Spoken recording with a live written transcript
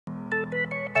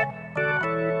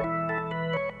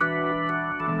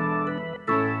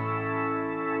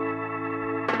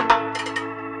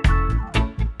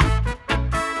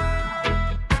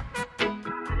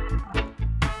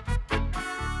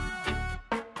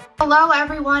Hello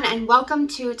everyone and welcome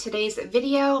to today's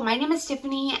video. My name is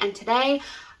Tiffany and today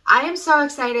I am so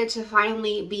excited to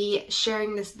finally be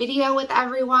sharing this video with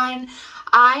everyone.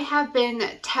 I have been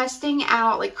testing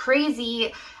out like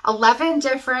crazy 11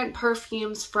 different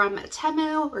perfumes from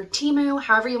Temu or Temu,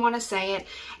 however you want to say it,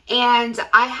 and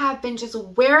I have been just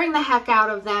wearing the heck out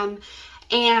of them,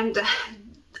 and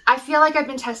I feel like I've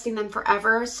been testing them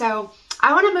forever, so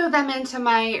I want to move them into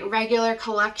my regular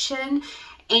collection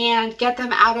and get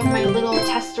them out of my little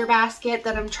tester basket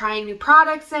that I'm trying new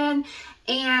products in,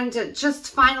 and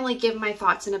just finally give my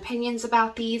thoughts and opinions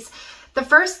about these. The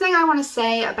first thing I want to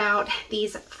say about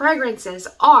these fragrances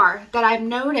are that I've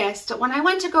noticed when I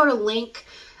went to go to link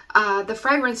the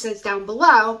fragrances down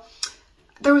below,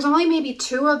 there was only maybe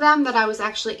 2 of them that I was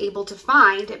actually able to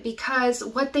find, because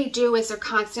what they do is they're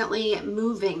constantly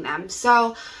moving them.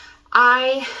 So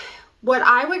what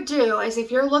I would do is, if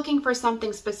you're looking for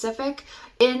something specific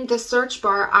in the search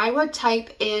bar, I would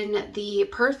type in the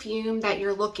perfume that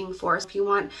you're looking for. So if you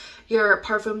want your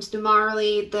Perfumes de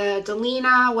Marly, the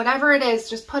Delina, whatever it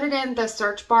is, just put it in the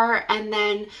search bar, and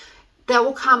then that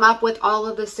will come up with all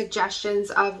of the suggestions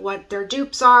of what their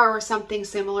dupes are or something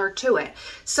similar to it.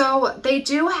 So they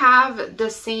do have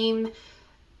the same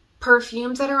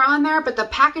perfumes that are on there, but the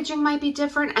packaging might be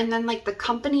different, and then like the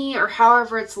company or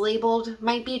however it's labeled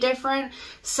might be different.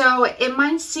 So it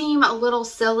might seem a little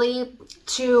silly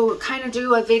to kind of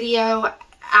do a video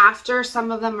after some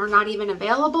of them are not even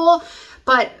available,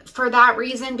 but for that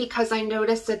reason, because I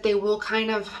noticed that they will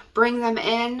kind of bring them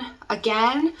in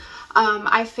again,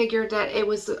 I figured that it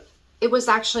was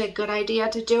actually a good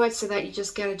idea to do it, so that you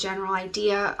just get a general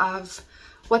idea of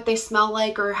what they smell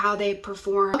like or how they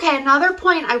perform. Okay, another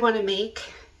point I want to make,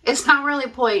 it's not really a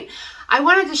point, I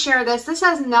wanted to share this. This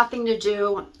has nothing to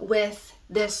do with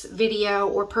this video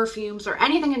or perfumes or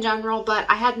anything in general, but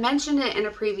I had mentioned it in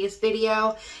a previous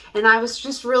video and I was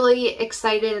just really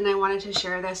excited and I wanted to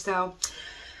share this. So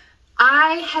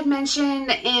I had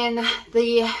mentioned in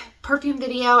the perfume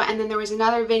video, and then there was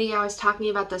another video I was talking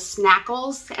about the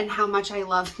snackles and how much I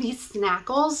love these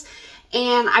snackles.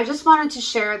 And I just wanted to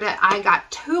share that I got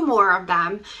 2 more of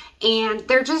them, and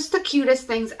they're just the cutest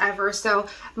things ever. So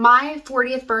my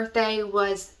 40th birthday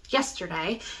was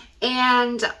yesterday,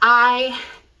 and I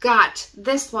got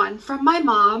this one from my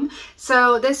mom.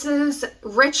 So this is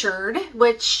Richard,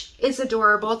 which is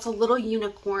adorable. It's a little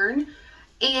unicorn,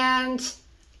 and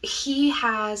he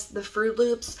has the Fruit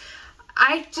Loops.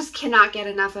 I just cannot get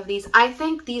enough of these. I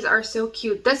think these are so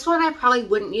cute. This one I probably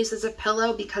wouldn't use as a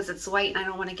pillow because it's white and I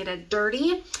don't want to get it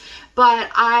dirty. But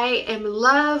I am in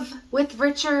love with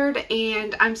Richard,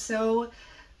 and I'm so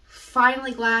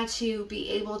finally glad to be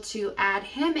able to add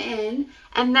him in.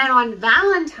 And then on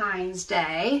Valentine's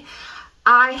Day,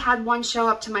 I had one show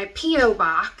up to my P.O.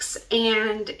 box,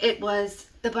 and it was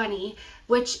the bunny,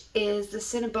 which is the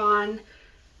Cinnabon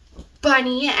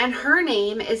bunny, and her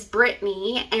name is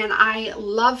Brittany, and I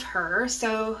love her.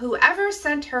 So whoever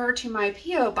sent her to my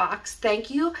P.O. box, thank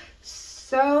you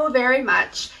so very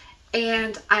much,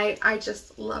 and I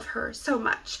just love her so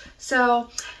much. So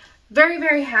very,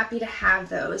 very happy to have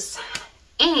those.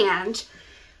 And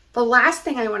the last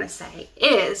thing I want to say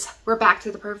is we're back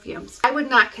to the perfumes. I would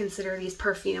not consider these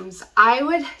perfumes. I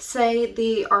would say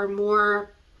they are more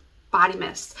body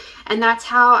mist, and that's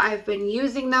how I've been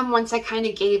using them once I kind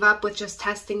of gave up with just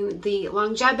testing the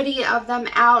longevity of them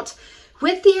out,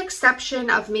 with the exception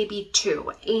of maybe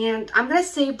 2. And I'm going to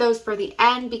save those for the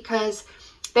end because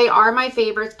they are my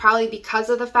favorites, probably because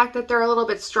of the fact that they're a little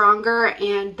bit stronger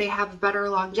and they have better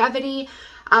longevity.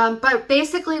 But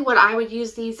basically what I would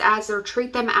use these as, or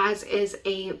treat them as, is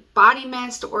a body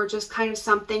mist, or just kind of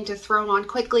something to throw on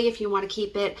quickly if you want to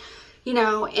keep it, you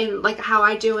know, in like how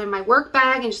I do in my work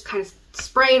bag, and just kind of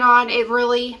spray it on. It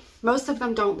really, most of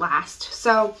them don't last,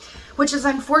 so, which is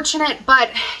unfortunate,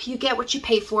 but you get what you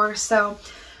pay for. So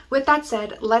with that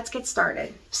said, let's get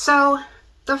started. So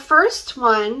the first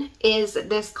one is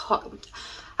this,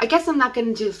 I guess I'm not going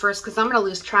to do the first because I'm going to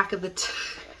lose track of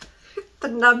the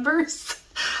numbers.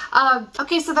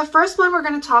 Okay, so the first one we're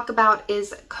going to talk about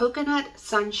is Coconut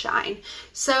Sunshine.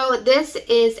 So this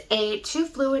is a 2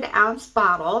 fluid ounce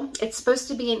bottle. It's supposed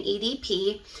to be an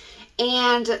EDP,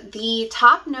 and the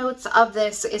top notes of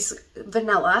this is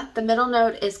vanilla. The middle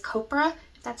note is copra,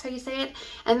 if that's how you say it,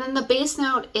 and then the base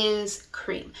note is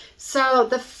cream. So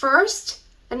the first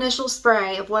initial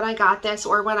spray of when I got this,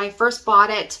 or when I first bought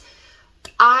it,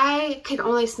 I could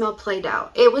only smell Play-Doh.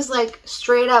 It was like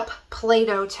straight up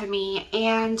Play-Doh to me,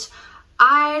 and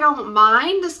I don't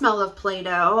mind the smell of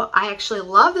Play-Doh. I actually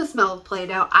love the smell of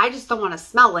Play-Doh. I just don't want to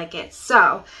smell like it.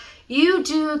 So you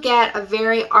do get a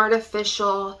very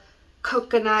artificial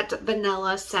coconut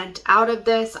vanilla scent out of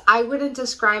this. I wouldn't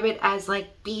describe it as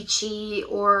like beachy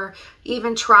or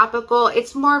even tropical.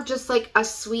 It's more of just like a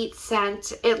sweet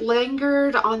scent. It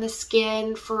lingered on the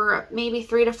skin for maybe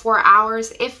 3 to 4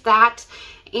 hours, if that,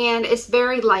 and it's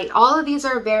very light. All of these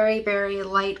are very, very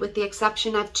light with the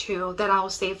exception of 2 that I'll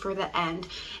save for the end.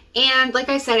 And like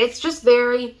I said, it's just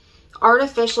very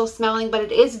artificial smelling, but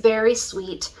it is very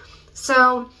sweet.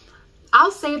 So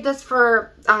I'll save this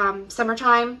for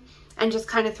summertime and just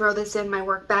kind of throw this in my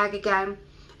work bag again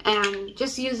and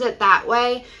just use it that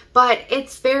way. But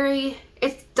it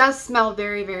does smell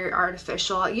very, very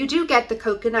artificial. You do get the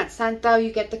coconut scent though.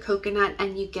 You get the coconut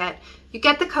and you get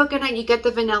the coconut, you get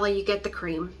the vanilla, you get the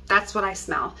cream. That's what I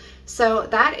smell. So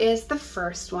that is the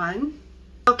first one.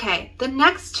 Okay, the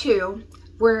next 2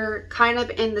 were kind of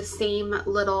in the same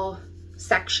little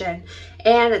section,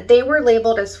 and they were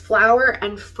labeled as flower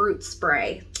and fruit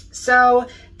spray. So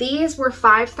these were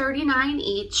 $5.39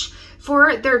 each.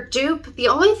 For their dupe, the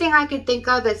only thing I could think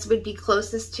of that would be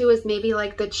closest to is maybe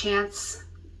like the Chance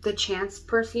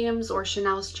perfumes or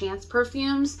Chanel's Chance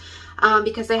perfumes,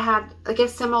 because they had, I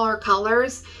guess, similar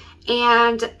colors.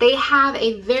 And they have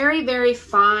a very, very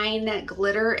fine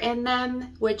glitter in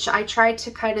them, which I tried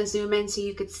to kind of zoom in so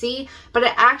you could see, but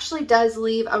it actually does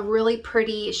leave a really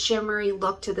pretty shimmery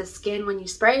look to the skin when you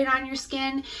spray it on your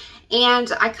skin.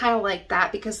 And I kind of like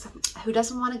that because who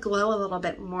doesn't want to glow a little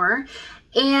bit more?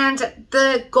 And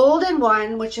the golden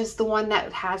one, which is the one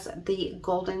that has the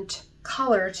golden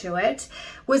color to it,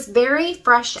 was very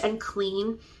fresh and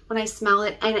clean when I smell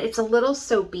it, and it's a little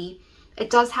soapy. It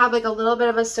does have like a little bit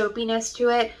of a soapiness to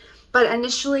it, but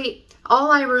initially all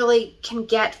I really can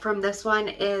get from this one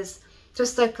is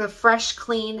just like a fresh,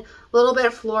 clean, little bit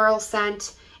of floral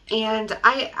scent. And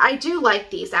I do like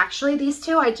these. Actually, these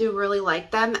 2, I do really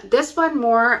like them. This one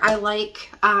more I like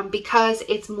because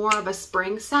it's more of a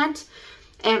spring scent.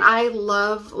 And I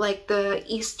love like the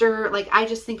Easter, like I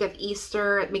just think of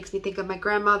Easter. It makes me think of my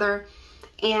grandmother.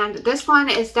 And this one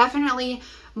is definitely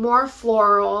more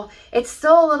floral. It's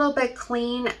still a little bit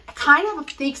clean. It kind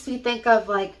of makes me think of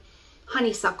like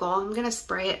honeysuckle. I'm going to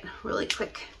spray it really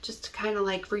quick just to kind of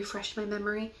like refresh my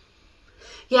memory.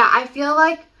 Yeah, I feel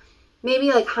like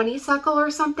maybe like honeysuckle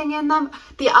or something in them.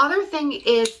 The other thing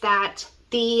is that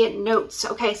the notes.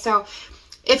 Okay, so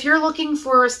if you're looking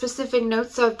for specific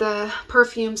notes of the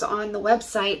perfumes on the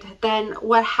website, then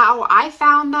how I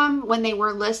found them when they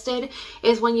were listed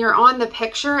is when you're on the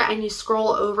picture and you scroll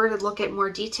over to look at more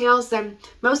details, then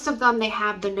most of them, they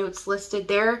have the notes listed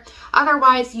there.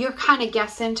 Otherwise, you're kind of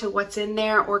guessing to what's in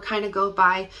there or kind of go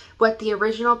by what the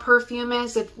original perfume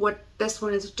is, if what this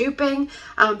one is duping,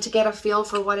 to get a feel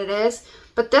for what it is.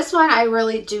 But this one I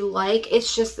really do like.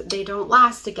 It's just they don't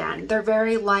last again. They're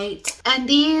very light. And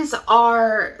these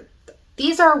are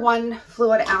 1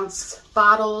 fluid ounce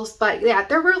bottles, but yeah,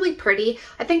 they're really pretty.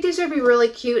 I think these would be really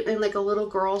cute in like a little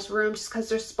girl's room just because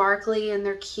they're sparkly and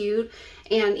they're cute.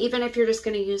 And even if you're just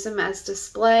going to use them as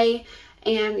display.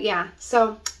 And yeah,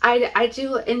 so I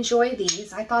do enjoy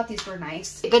these. I thought these were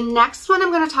nice. The next one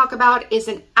I'm going to talk about is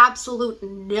an absolute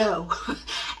no.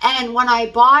 And when I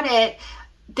bought it,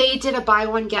 they did a buy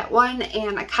one get one,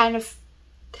 and I kind of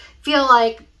feel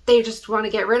like they just want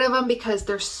to get rid of them because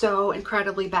they're so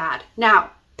incredibly bad.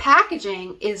 Now,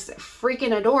 packaging is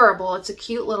freaking adorable. It's a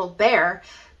cute little bear,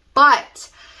 but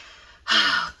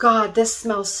oh God, this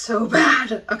smells so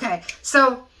bad. Okay,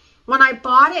 so when I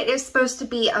bought it, it's supposed to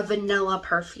be a vanilla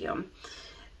perfume.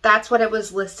 That's what it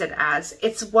was listed as.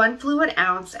 It's 1 fluid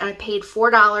ounce, and I paid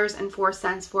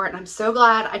 $4.04 for it, and I'm so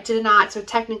glad I did not. So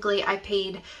technically, I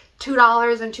paid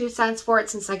 $2.02 for it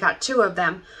since I got 2 of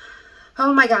them.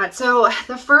 Oh my God. So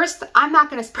the first, I'm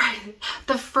not going to spray it.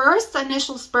 The first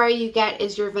initial spray you get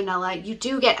is your vanilla. You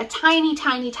do get a tiny,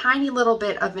 tiny, tiny little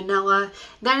bit of vanilla.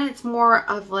 Then it's more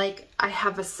of like, I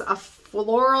have a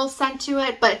floral scent to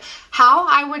it. But how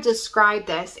I would describe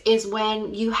this is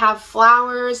when you have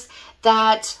flowers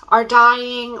that are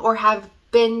dying or have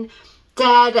been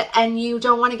dead and you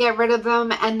don't want to get rid of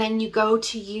them, and then you go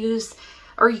to use,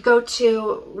 or you go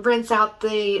to rinse out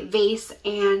the vase,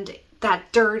 and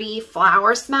that dirty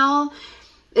flower smell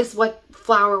is what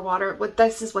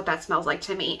this is what that smells like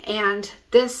to me. And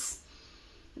this,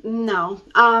 no,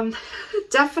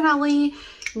 definitely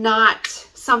not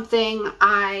something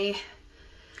I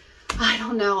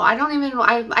don't know.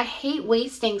 I hate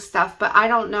wasting stuff, but I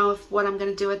don't know what I'm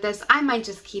going to do with this. I might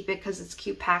just keep it because it's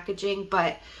cute packaging,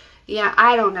 but yeah,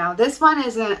 I don't know. This one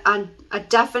is a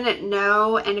definite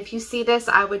no. And if you see this,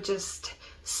 I would just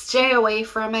stay away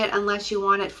from it unless you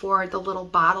want it for the little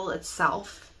bottle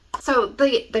itself. So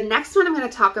the next one I'm going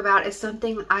to talk about is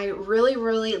something I really,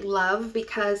 really love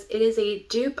because it is a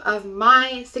dupe of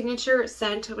my signature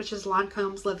scent, which is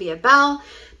Lancome's La Vie Belle.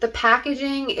 The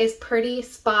packaging is pretty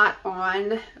spot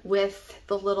on with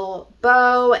the little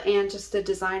bow and just the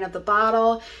design of the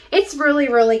bottle. It's really,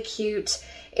 really cute.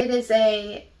 It is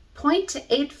a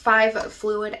 0.85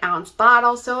 fluid ounce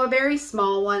bottle, so a very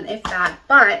small one, if that.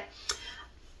 But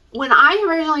when I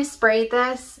originally sprayed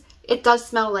this, it does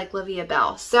smell like La Vie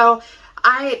Belle. So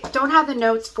I don't have the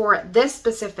notes for this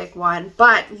specific one,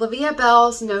 but La Vie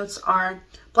Belle's notes are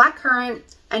blackcurrant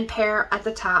and pear at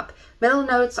the top. Middle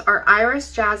notes are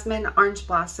iris, jasmine, orange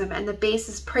blossom, and the base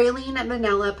is praline,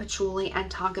 vanilla, patchouli,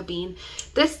 and tonka bean.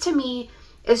 This to me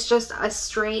is just a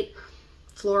straight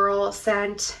floral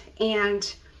scent,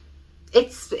 and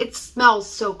it smells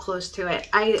so close to it.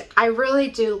 I really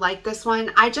do like this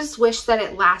one. I just wish that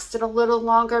it lasted a little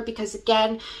longer because,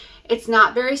 again, it's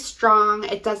not very strong.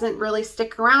 It doesn't really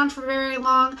stick around for very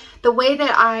long. The way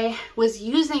that I was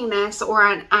using this,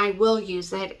 or I will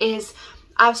use it, is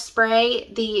I'll spray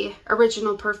the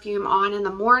original perfume on in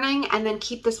the morning and then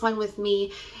keep this one with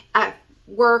me at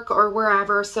work or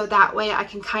wherever, so that way I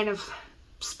can kind of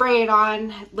spray it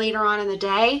on later on in the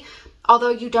day. Although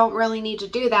you don't really need to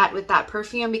do that with that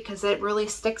perfume because it really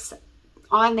sticks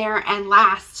on there and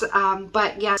lasts.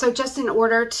 But yeah, so just in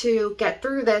order to get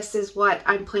through this is what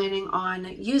I'm planning on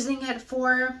using it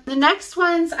for. The next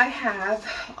ones I have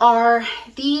are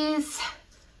these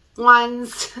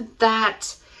ones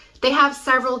that they have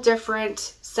several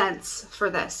different scents for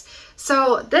this.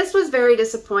 So this was very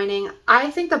disappointing.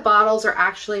 I think the bottles are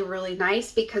actually really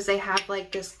nice because they have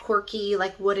like this quirky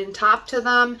like wooden top to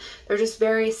them. They're just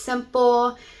very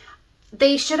simple.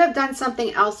 They should have done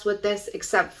something else with this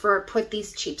except for put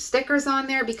these cheap stickers on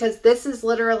there, because this is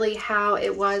literally how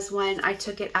it was when I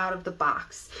took it out of the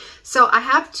box. So I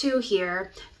have two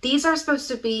here. These are supposed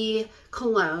to be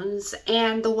colognes,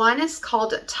 and the one is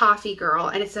called Toffee Girl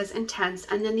and it says intense,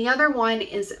 and then the other one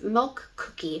is Milk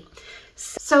Cookie.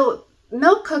 So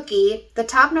Milk Cookie, the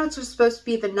top notes are supposed to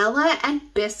be vanilla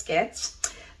and biscuits.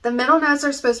 The middle notes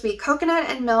are supposed to be coconut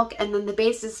and milk, and then the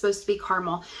base is supposed to be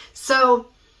caramel. So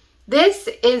this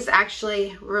is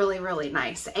actually really, really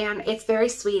nice, and it's very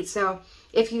sweet. So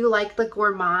if you like the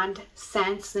gourmand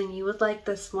scents, then you would like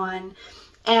this one.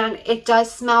 And it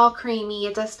does smell creamy.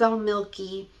 It does smell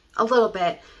milky a little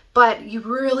bit, but you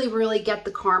really, really get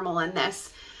the caramel in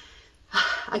this.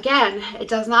 Again, it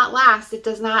does not last. It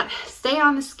does not stay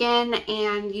on the skin,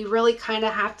 and you really kind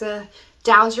of have to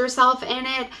douse yourself in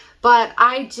it. But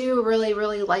I do really,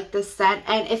 really like this scent.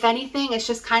 And if anything, it's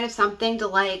just kind of something to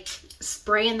like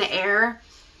spray in the air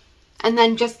and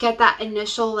then just get that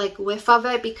initial like whiff of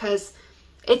it, because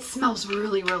it smells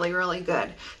really, really, really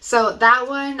good. So that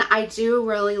one I do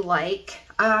really like.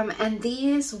 And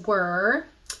these were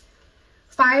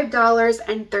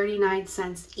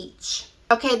 $5.39 each.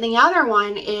 Okay, the other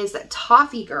one is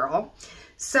Toffee Girl.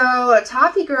 So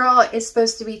Toffee Girl is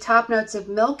supposed to be top notes of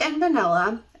milk and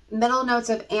vanilla, middle notes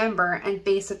of amber, and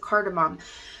base of cardamom.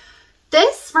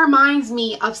 This reminds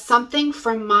me of something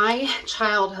from my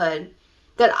childhood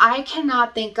that I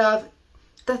cannot think of.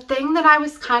 The thing that I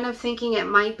was kind of thinking it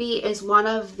might be is one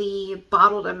of the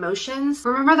bottled emotions.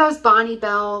 Remember those Bonnie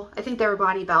Bell, I think they were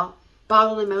Bonnie Bell,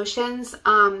 bottled emotions?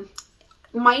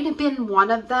 Might have been one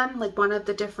of them, like one of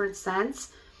the different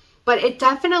scents. But it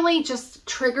definitely just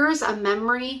triggers a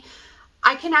memory.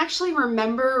 I can actually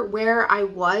remember where I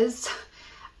was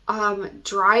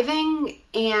driving,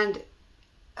 and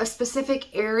a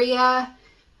specific area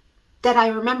that I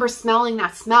remember smelling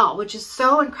that smell, which is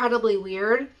so incredibly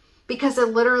weird because it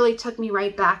literally took me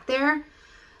right back there,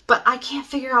 but I can't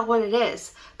figure out what it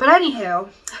is. But anywho,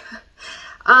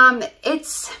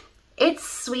 it's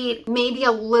sweet, maybe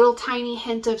a little tiny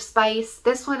hint of spice.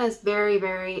 This one is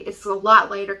very, it's a lot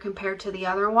lighter compared to the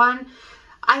other one.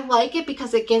 I like it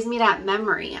because it gives me that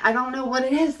memory. I don't know what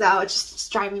it is though. It's just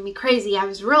driving me crazy. I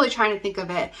was really trying to think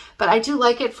of it, but I do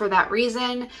like it for that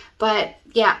reason. But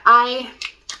yeah, I'm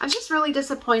just really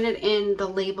disappointed in the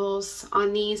labels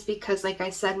on these because, like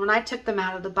I said, when I took them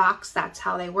out of the box, that's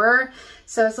how they were.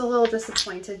 So I was a little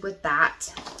disappointed with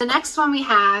that. The next one we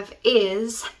have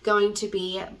is going to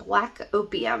be Black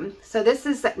Opium. So this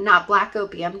is not Black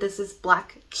Opium. This is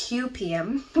Black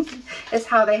Cupium is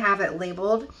how they have it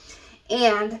labeled.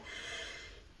 And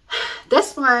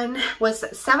this one was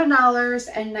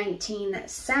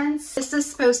 $7.19. This is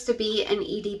supposed to be an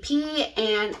EDP,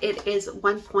 and it is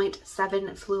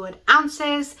 1.7 fluid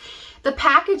ounces. The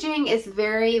packaging is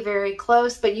very, very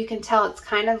close, but you can tell it's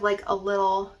kind of like a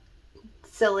little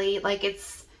silly. Like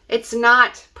it's It's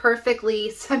not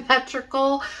perfectly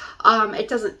symmetrical.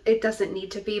 It doesn't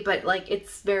need to be, but like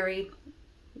it's very,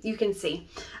 you can see.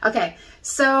 Okay,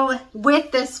 so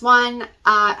with this one,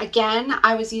 again,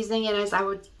 I was using it as I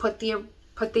would put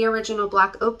the original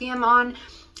Black Opium on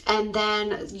and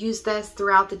then use this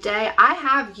throughout the day. I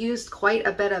have used quite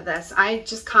a bit of this. I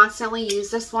just constantly use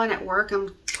this one at work.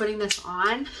 I'm putting this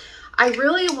on. I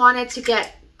really wanted to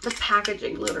get the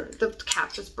packaging, literally, the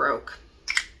cap just broke.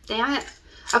 Damn it.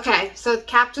 Okay, so the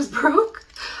cap just broke.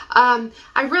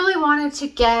 I really wanted to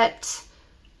get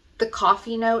the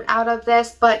coffee note out of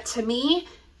this, but to me,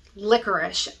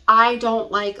 licorice. I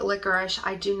don't like licorice.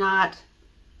 I do not,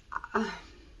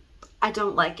 I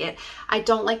don't like it. I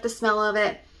don't like the smell of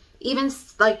it. Even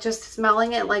like just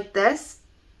smelling it like this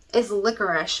is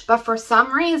licorice. But for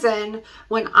some reason,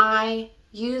 when I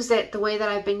use it the way that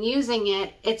I've been using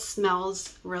it, it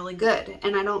smells really good.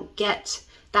 And I don't get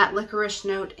that licorice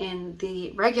note in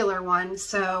the regular one.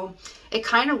 So it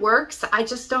kind of works. I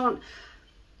just don't,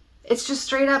 it's just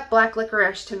straight up black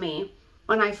licorice to me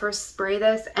when I first spray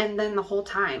this, and then the whole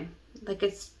time. Like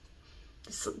it's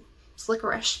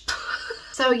licorice.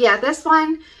 So yeah, this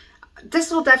one,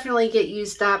 this will definitely get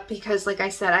used up because like I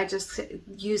said, I just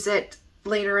use it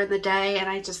later in the day and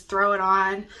I just throw it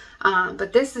on.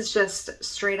 But this is just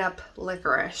straight up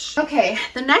licorice. Okay,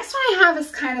 the next one I have is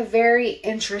kind of very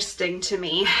interesting to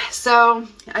me. So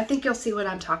I think you'll see what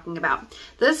I'm talking about.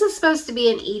 This is supposed to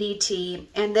be an EDT,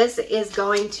 and this is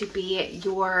going to be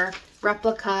your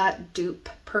replica dupe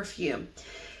perfume.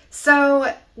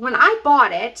 So when I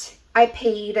bought it, I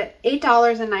paid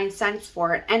 $8.09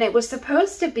 for it, and it was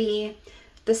supposed to be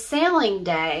the Sailing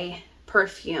Day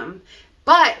perfume.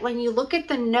 But when you look at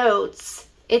the notes,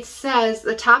 it says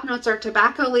the top notes are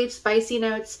tobacco leaf, spicy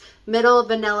notes, middle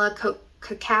vanilla,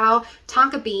 cacao,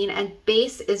 tonka bean, and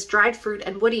base is dried fruit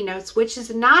and woody notes, which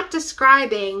is not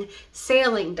describing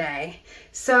Sailing Day.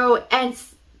 So, and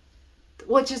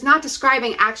which is not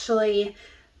describing actually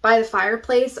By the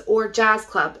Fireplace or Jazz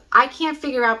Club. I can't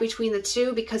figure out between the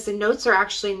two because the notes are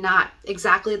actually not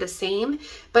exactly the same,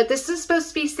 but this is supposed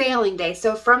to be Sailing Day.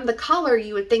 So from the color,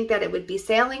 you would think that it would be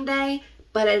Sailing Day,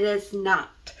 but it is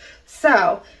not.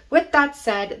 So with that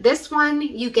said, this one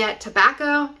you get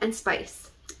tobacco and spice.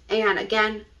 And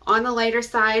again, on the lighter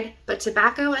side, but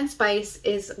tobacco and spice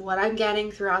is what I'm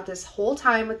getting throughout this whole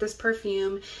time with this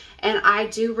perfume. And I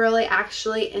do really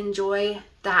actually enjoy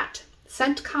that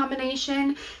scent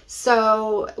combination.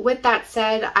 So with that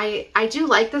said, I do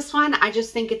like this one. I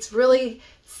just think it's really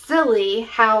silly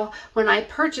how when I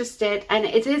purchased it, and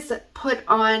it is put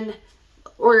on,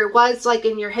 or it was like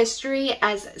in your history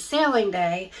as Sailing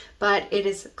Day, but it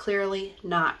is clearly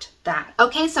not that.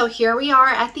 Okay, so here we are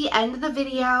at the end of the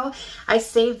video. I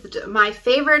saved my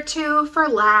favorite two for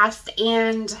last,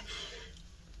 and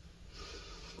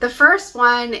the first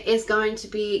one is going to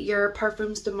be your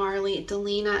Perfumes de Marly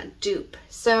Delina dupe.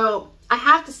 So I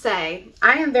have to say,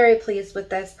 I am very pleased with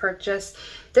this purchase.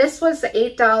 This was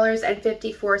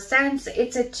 $8.54.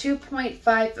 It's a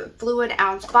 2.5 fluid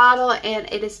ounce bottle, and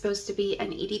it is supposed to be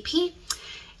an EDP.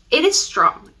 It is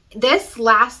strong. This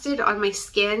lasted on my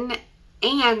skin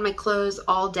and my clothes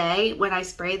all day when I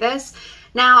spray this.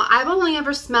 Now, I've only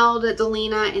ever smelled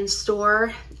Delina in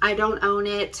store. I don't own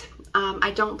it.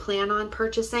 I don't plan on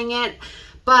purchasing it,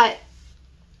 but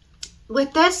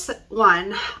with this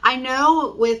one, I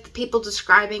know with people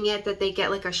describing it that they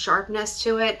get like a sharpness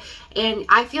to it, and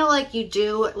I feel like you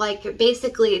do, like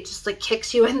basically it just like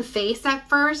kicks you in the face at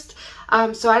first.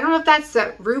 So I don't know if that's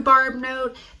the rhubarb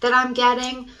note that I'm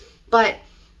getting, but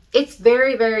it's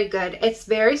very, very good. It's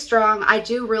very strong. I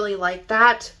do really like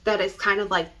that it's kind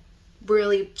of like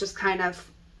really just kind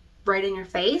of right in your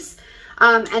face.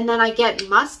 And then I get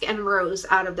musk and rose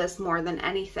out of this more than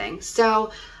anything.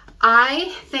 So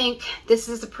I think this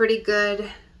is a pretty good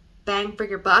bang for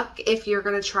your buck if you're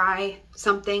going to try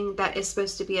something that is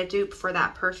supposed to be a dupe for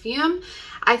that perfume.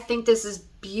 I think this is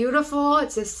beautiful.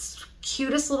 It's this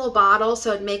cutest little bottle,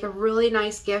 so it'd make a really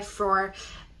nice gift for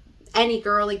any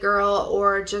girly girl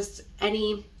or just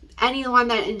anyone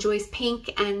that enjoys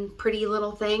pink and pretty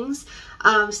little things.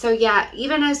 So yeah,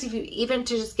 even to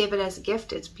just give it as a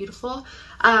gift, it's beautiful.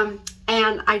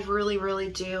 And I really, really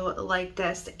do like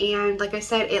this. And like I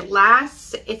said, it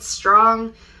lasts, it's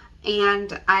strong,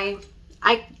 and I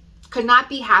could not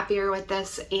be happier with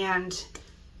this. And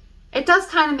it does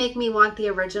kind of make me want the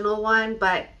original one,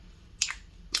 but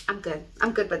I'm good.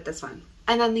 I'm good with this one.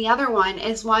 And then the other one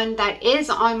is one that is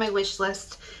on my wish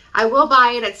list. I will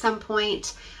buy it at some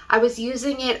point. I was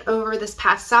using it over this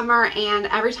past summer, and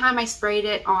every time I sprayed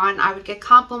it on, I would get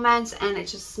compliments, and it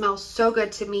just smells so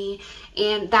good to me.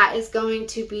 And that is going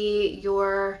to be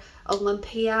your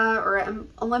Olympia, or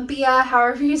Olympia,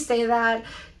 however you say that,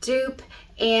 dupe.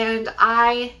 And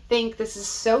I think this is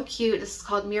so cute. This is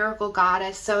called Miracle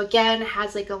Goddess. So again, it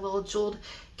has like a little jeweled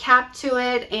cap to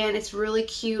it, and it's really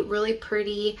cute, really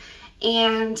pretty.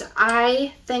 And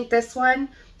I think this one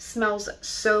smells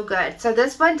so good. So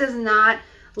this one does not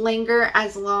linger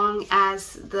as long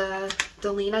as the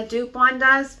Delina dupe one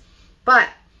does, but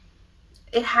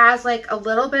it has like a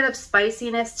little bit of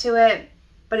spiciness to it,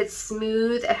 but it's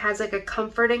smooth. It has like a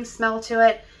comforting smell to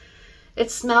it.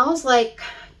 It smells like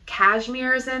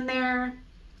cashmere is in there,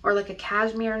 or like a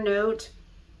cashmere note.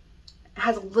 It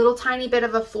has a little tiny bit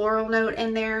of a floral note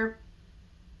in there,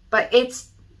 but it's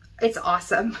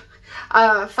awesome.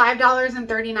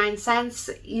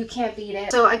 $5.39. You can't beat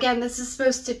it. So again, this is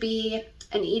supposed to be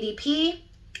an EDP,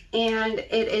 and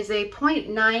it is a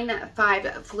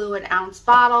 0.95 fluid ounce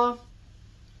bottle.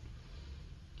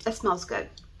 It smells good.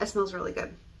 It smells really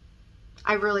good.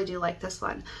 I really do like this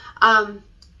one.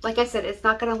 Like I said, it's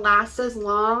not going to last as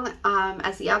long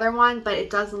as the other one, but it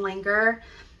does linger.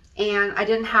 And I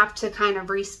didn't have to kind of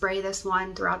respray this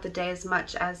one throughout the day as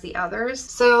much as the others.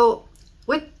 So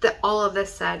with all of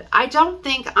this said, I don't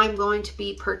think I'm going to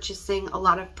be purchasing a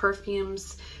lot of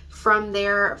perfumes from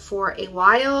there for a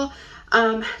while.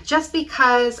 Just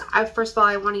because, first of all,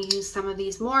 I want to use some of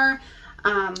these more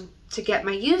to get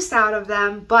my use out of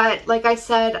them. But like I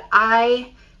said,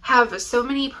 I have so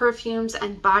many perfumes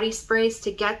and body sprays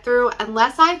to get through.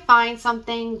 Unless I find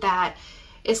something that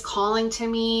is calling to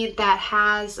me, that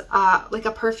has like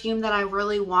a perfume that I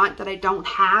really want that I don't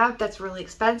have, that's really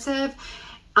expensive,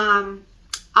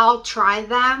 I'll try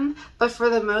them. But for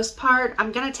the most part,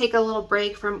 I'm gonna take a little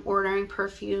break from ordering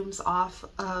perfumes off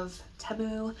of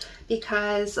Temu,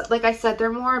 because like I said,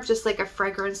 they're more of just like a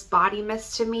fragrance body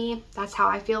mist to me. That's how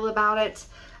I feel about it.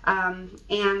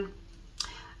 And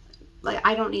like,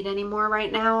 I don't need any more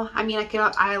right now. I mean,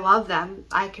 I love them.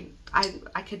 I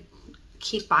could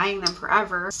keep buying them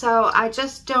forever. So I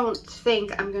just don't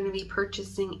think I'm going to be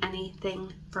purchasing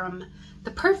anything from the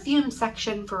perfume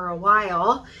section for a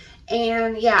while.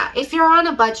 And yeah, if you're on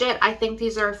a budget, I think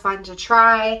these are fun to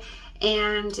try.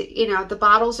 And you know, the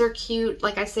bottles are cute.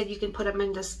 Like I said, you can put them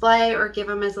in display or give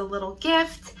them as a little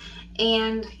gift.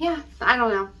 And yeah, I don't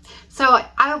know. So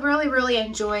I really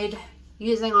enjoyed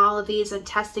using all of these and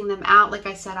testing them out. Like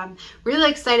I said, I'm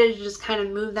really excited to just kind of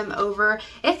move them over.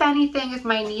 If anything, if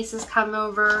my nieces come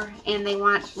over and they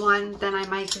want one, then I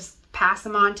might just pass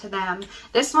them on to them.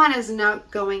 This one is not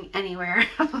going anywhere.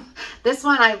 This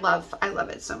one I love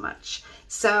it so much.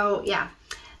 So yeah,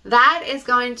 that is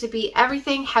going to be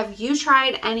everything. Have you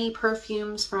tried any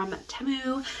perfumes from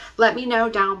Temu? Let me know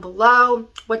down below.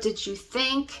 What did you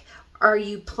think? Are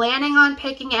you planning on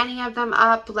picking any of them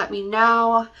up? Let me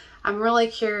know. I'm really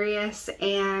curious.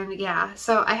 And yeah,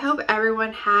 so I hope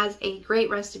everyone has a great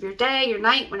rest of your day, your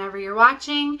night, whenever you're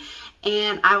watching.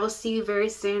 And I will see you very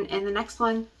soon in the next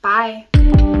one. Bye.